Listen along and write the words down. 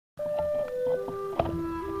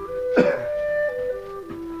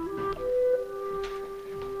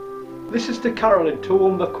This is to Carol in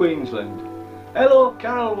Toowoomba, Queensland. Hello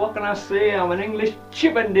Carol, what can I say? I'm an English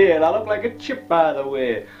Chippendale. I look like a chip, by the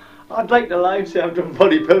way. I'd like to lie and say I've done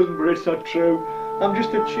bodybuilding, but it's not true. I'm just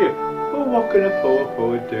a chip. Oh, what can a poor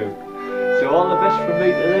poet do? So all the best from me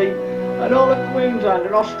to thee, and all of Queensland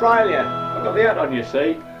and Australia. I've got the hat on, you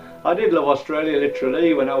see. I did love Australia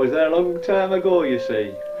literally when I was there a long time ago, you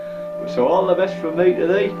see. So all the best from me to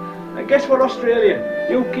thee. And guess what, Australia?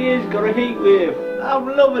 UK's got a heat wave. I'm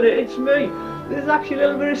loving it, it's me. There's actually a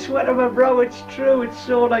little bit of sweat on my brow, it's true. It's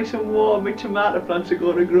so nice and warm. My tomato plants are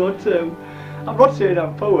going to grow too. I'm not saying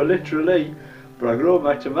I'm poor, literally, but I grow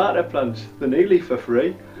my tomato plants. They're nearly for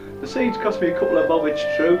free. The seeds cost me a couple of bob, it's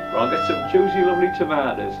true, but I'll get some juicy, lovely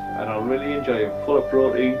tomatoes, and I'll really enjoy them, full of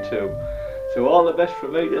protein too. So all the best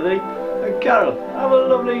from me to thee. And Carol, have a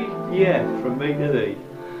lovely year from me to thee.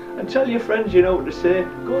 And tell your friends you know what to say.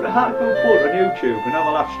 Go to Hartlepool Porter on YouTube and have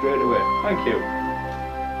a laugh straight away. Thank you.